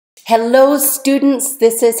Hello students,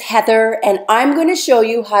 this is Heather and I'm going to show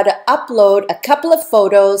you how to upload a couple of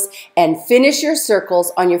photos and finish your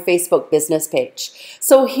circles on your Facebook business page.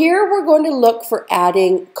 So here we're going to look for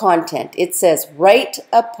adding content. It says write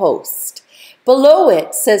a post. Below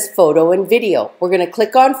it says photo and video. We're going to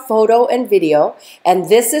click on photo and video, and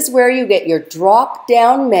this is where you get your drop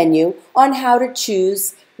down menu on how to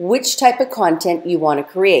choose which type of content you want to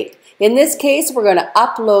create. In this case, we're going to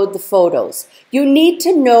upload the photos. You need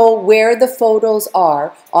to know where the photos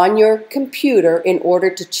are on your computer in order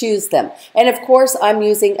to choose them. And of course, I'm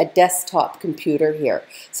using a desktop computer here.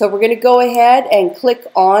 So we're going to go ahead and click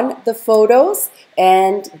on the photos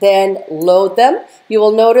and then load them. You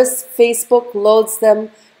will notice Facebook loads them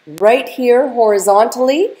right here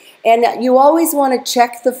horizontally. And you always want to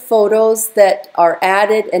check the photos that are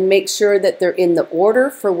added and make sure that they're in the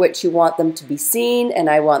order for which you want them to be seen. And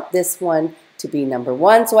I want this one to be number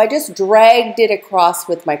 1. So I just dragged it across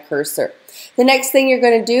with my cursor. The next thing you're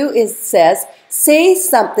going to do is says, say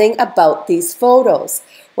something about these photos.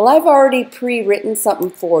 Well, I've already pre-written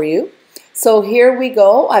something for you. So here we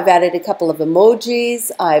go. I've added a couple of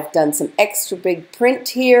emojis. I've done some extra big print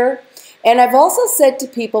here. And I've also said to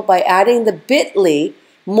people by adding the bit.ly,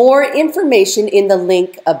 more information in the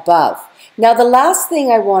link above. Now the last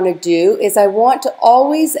thing I want to do is I want to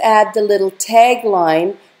always add the little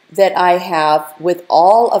tagline that I have with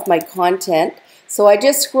all of my content. So I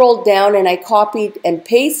just scrolled down and I copied and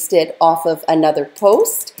pasted off of another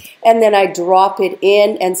post, and then I drop it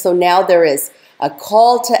in, and so now there is a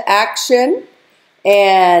call to action,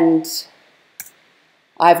 and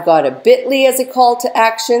I've got a bit.ly as a call to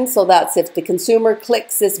action, so that's if the consumer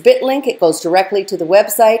clicks this bit link, it goes directly to the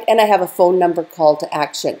website, and I have a phone number call to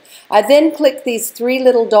action. I then click these 3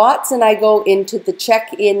 little dots and I go into the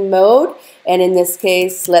check-in mode, and in this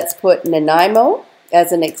case, let's put Nanaimo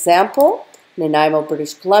as an example, Nanaimo,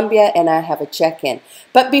 British Columbia, and I have a check-in.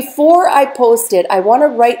 But before I post it, I want to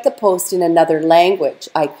write the post in another language.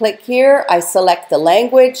 I click here, I select the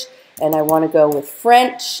language, and I want to go with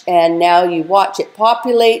French, and now you watch it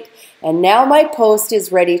populate, and now my post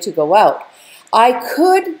is ready to go out. I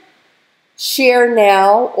could share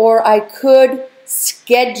now, or I could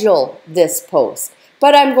schedule this post,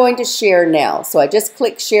 but I'm going to share now. So I just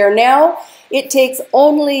click share now. It takes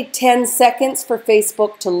only 10 seconds for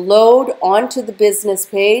Facebook to load onto the business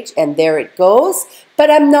page, and there it goes. But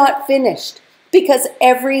I'm not finished because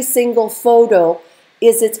every single photo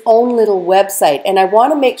is its own little website, and I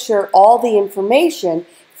want to make sure all the information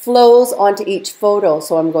flows onto each photo.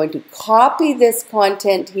 So I'm going to copy this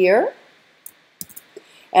content here,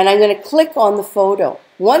 and I'm going to click on the photo.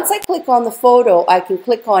 Once I click on the photo, I can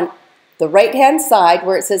click on the right-hand side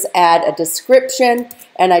where it says add a description,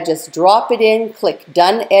 and I just drop it in, click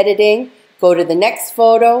done editing, go to the next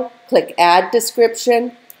photo, click add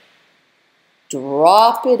description,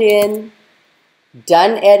 drop it in,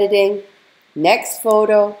 done editing, next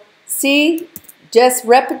photo. See, just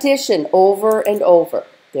repetition over and over.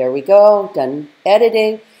 There we go, done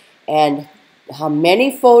editing, and how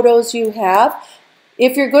many photos you have.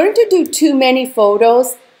 If you're going to do too many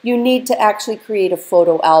photos, you need to actually create a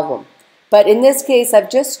photo album. But in this case, I've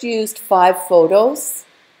just used 5 photos,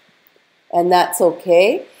 and that's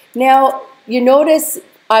okay. Now, you notice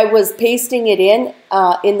I was pasting it in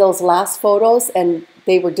those last photos, and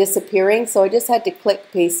they were disappearing, so I just had to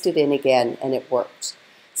click paste it in again, and it worked.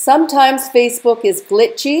 Sometimes Facebook is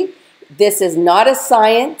glitchy. This is not a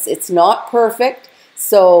science. It's not perfect.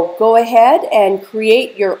 So go ahead and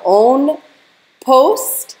create your own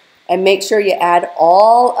post and make sure you add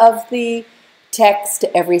all of the text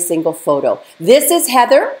to every single photo. This is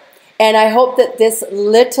Heather, and I hope that this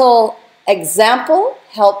little example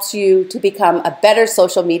helps you to become a better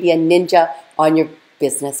social media ninja on your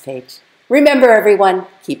business page. Remember, everyone,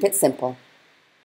 keep it simple.